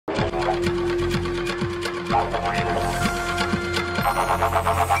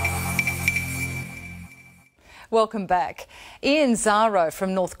Welcome back. Ian Zaro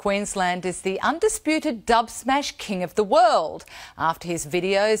from North Queensland is the undisputed dub smash king of the world after his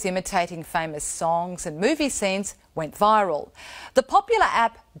videos imitating famous songs and movie scenes went viral. The popular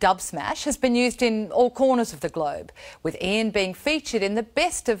app Dubsmash has been used in all corners of the globe, with Ian being featured in the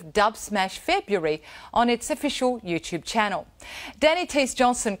Best of Dubsmash February on its official YouTube channel. Danny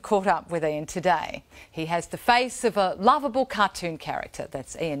Johnson caught up with Ian today. He has the face of a lovable cartoon character.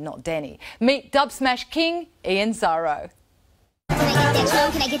 That's Ian, not Danny. Meet DubsmashKing, Ian Zaro. Can I get that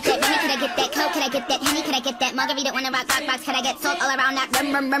show? Can I get that money? Can I get that coke? Can I get that honey? Can I get that margarita on a rock box? Can I get salt all around that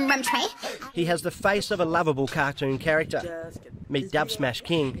rum tray? He has the face of a lovable cartoon character. Meet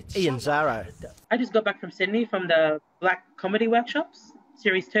DubsmashKing, Ian Zaro. I just got back from Sydney from the Black Comedy Workshops,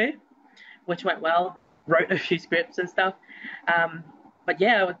 Series 2, which went well. Wrote a few scripts and stuff. But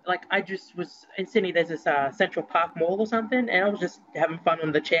yeah, like I just was in Sydney, there's this Central Park Mall or something, and I was just having fun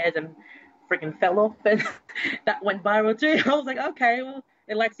on the chairs and freaking fell off, and that went viral too. I was like, okay, well,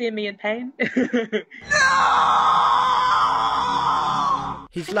 they like seeing me in pain.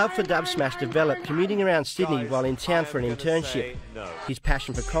 His love for Dubsmash developed commuting around Sydney while in town for an internship. His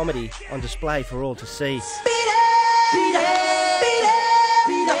passion for comedy on display for all to see.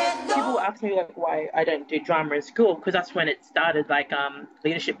 People ask me like why I don't do drama in school, because that's when it started, like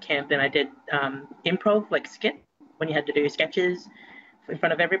leadership camp, and I did improv, like skit, when you had to do sketches in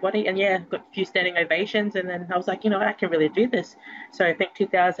front of everybody, and yeah, got a few standing ovations, and then I was like, you know, I can really do this. So I think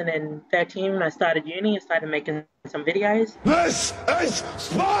 2013 when I started uni, I started making some videos. This is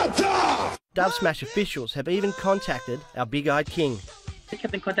Sparta! Dubsmash officials have even contacted our big-eyed king. They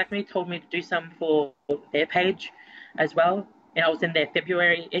kept in contact with me, told me to do some for their page as well, and I was in their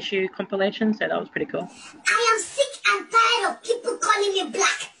February issue compilation, so that was pretty cool. I am sick and tired of people calling me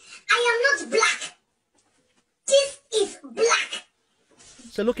black. I am not black. This is black.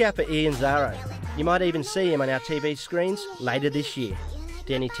 So look out for Ian Zaro. You might even see him on our TV screens later this year.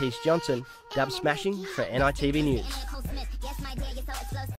 Danny Johnson, dub smashing for NITV News.